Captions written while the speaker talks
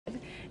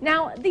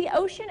Now, the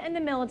ocean and the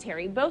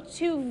military, both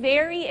two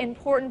very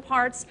important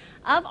parts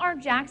of our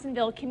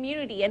Jacksonville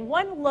community, and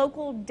one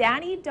local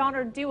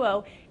daddy-daughter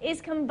duo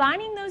is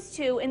combining those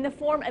two in the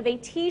form of a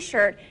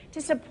t-shirt to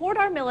support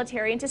our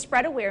military and to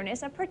spread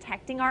awareness of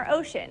protecting our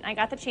ocean. I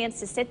got the chance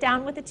to sit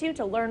down with the two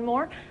to learn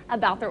more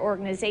about their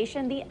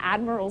organization, the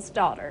Admiral's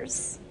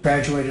Daughters.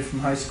 Graduated from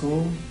high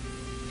school.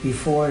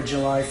 Before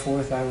July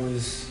 4th, I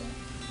was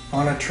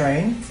on a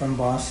train from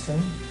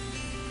Boston.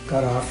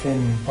 Got off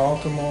in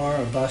Baltimore,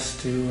 a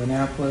bus to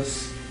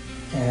Annapolis,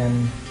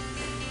 and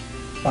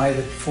by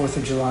the 4th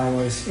of July I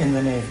was in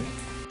the Navy.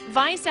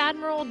 Vice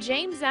Admiral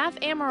James F.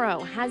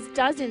 Amaro has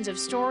dozens of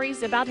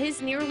stories about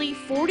his nearly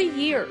 40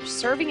 years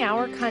serving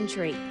our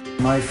country.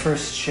 My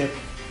first ship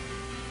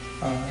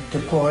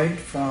deployed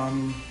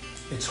from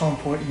its home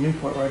port in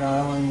Newport, Rhode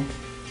Island,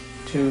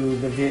 to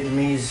the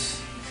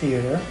Vietnamese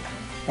theater,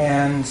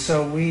 and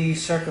so we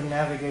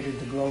circumnavigated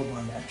the globe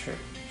on that trip.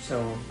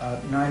 So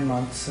about 9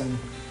 months, and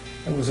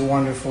it was a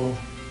wonderful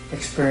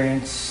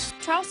experience.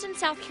 Charleston,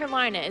 South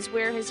Carolina is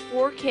where his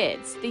 4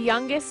 kids, the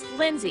youngest,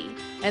 Lindsay,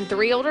 and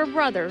 3 older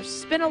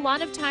brothers, spent a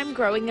lot of time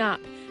growing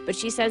up. But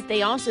she says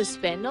they also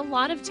spend a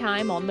lot of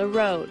time on the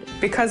road.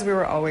 Because we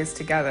were always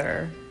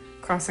together,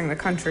 crossing the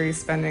country,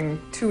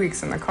 spending 2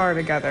 weeks in the car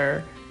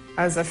together,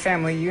 as a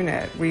family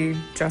unit, we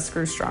just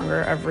grew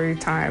stronger every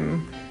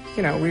time.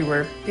 You know, we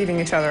were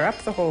beating each other up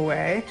the whole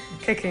way,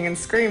 kicking and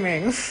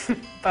screaming,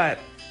 but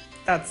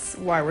that's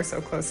why we're so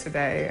close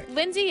today.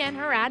 Lindsay and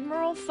her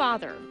Admiral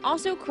father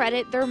also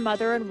credit their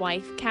mother and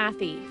wife,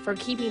 Kathy, for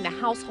keeping the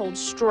household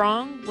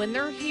strong when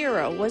their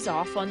hero was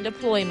off on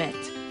deployment.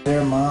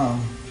 Their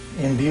mom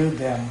imbued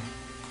them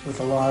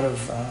with a lot of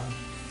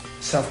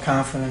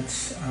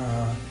self-confidence,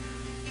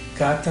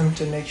 got them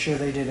to make sure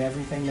they did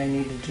everything they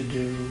needed to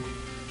do.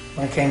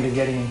 When it came to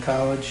getting in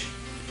college,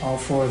 all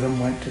 4 of them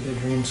went to the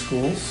dream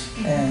schools,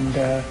 and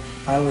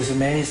I was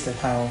amazed at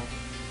how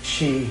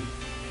she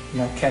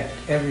kept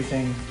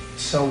everything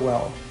so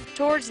well.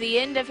 Towards the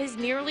end of his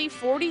nearly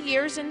 40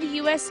 years in the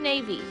U.S.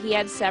 Navy, he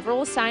had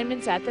several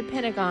assignments at the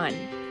Pentagon.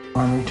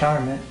 On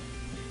retirement,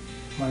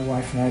 my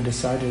wife and I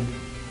decided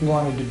we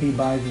wanted to be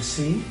by the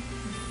sea,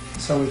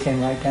 so we came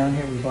right down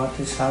here. We bought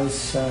this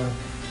house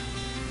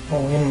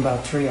in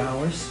about 3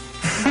 hours.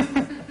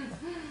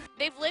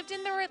 They've lived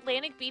in their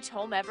Atlantic Beach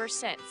home ever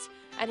since,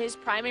 and his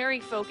primary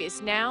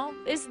focus now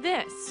is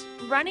this,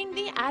 running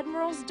the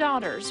Admiral's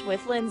Daughters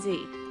with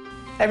Lindsay.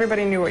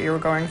 Everybody knew what you were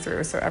going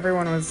through, so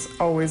everyone was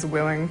always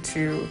willing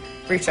to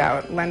reach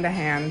out, lend a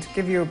hand,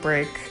 give you a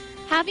break.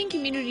 Having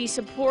community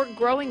support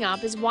growing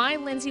up is why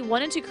Lindsay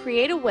wanted to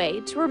create a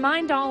way to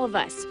remind all of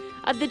us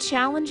of the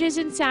challenges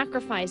and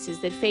sacrifices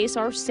that face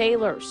our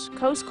sailors,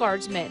 Coast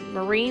Guardsmen,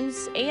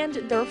 Marines, and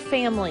their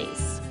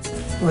families.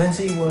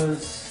 Lindsay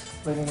was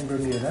living in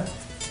Bermuda,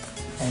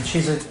 and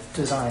she's a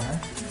designer,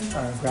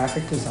 a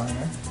graphic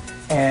designer,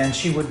 and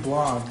she would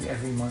blog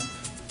every month.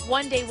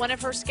 One day, one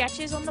of her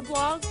sketches on the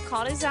blog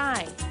caught his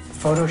eye.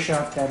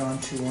 Photoshopped that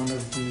onto one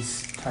of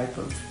these type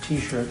of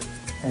t-shirts,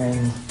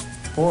 and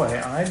boy,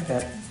 I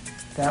bet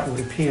that would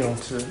appeal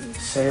to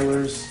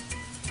sailors,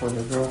 for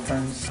their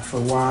girlfriends,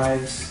 for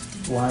wives,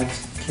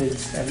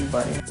 kids,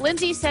 everybody.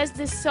 Lindsay says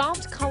this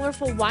soft,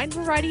 colorful, wide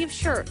variety of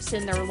shirts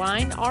in their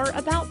line are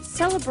about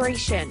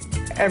celebration.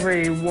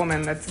 Every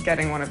woman that's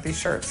getting one of these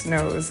shirts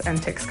knows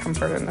and takes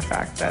comfort in the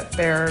fact that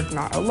they're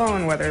not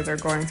alone, whether they're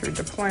going through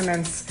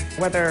deployments,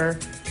 whether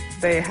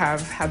they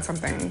have had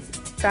something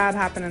bad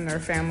happen in their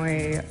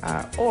family,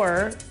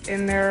 or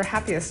in their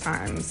happiest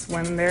times,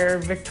 when they're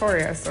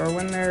victorious, or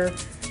when their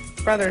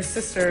brothers,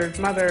 sisters,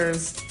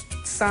 mothers,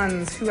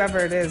 sons, whoever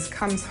it is,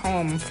 comes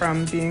home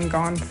from being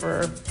gone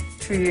for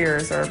 2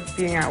 years or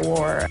being at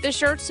war. The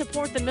shirts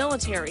support the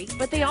military,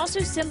 but they also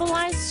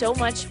symbolize so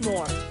much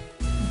more.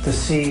 The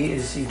sea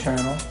is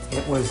eternal.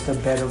 It was the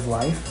bed of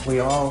life. We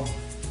all,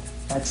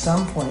 at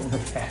some point in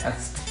the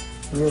past,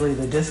 really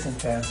the distant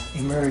past,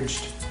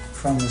 emerged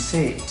from the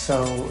sea.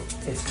 So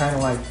it's kind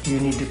of like you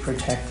need to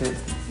protect it.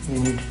 You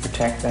need to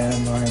protect that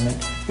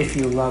environment. If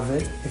you love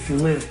it, if you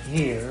live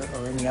here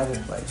or any other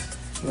place,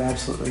 you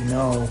absolutely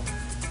know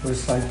what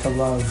it's like to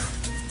love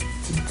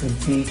the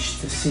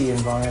beach, the sea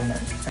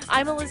environment.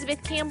 I'm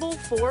Elizabeth Campbell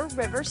for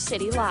River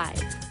City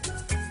Live.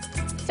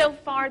 So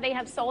far, they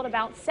have sold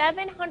about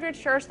 700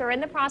 shirts. They're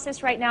in the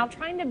process right now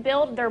trying to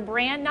build their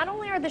brand. Not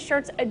only are the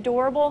shirts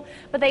adorable,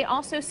 but they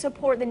also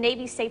support the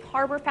Navy Safe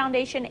Harbor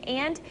Foundation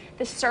and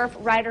the Surf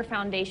Rider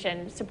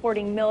Foundation,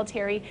 supporting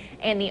military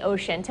and the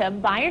ocean. To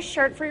buy a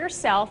shirt for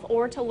yourself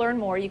or to learn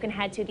more, you can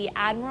head to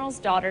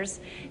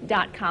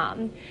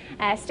theadmiralsdaughters.com.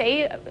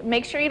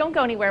 Make sure you don't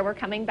go anywhere. We're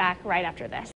coming back right after this.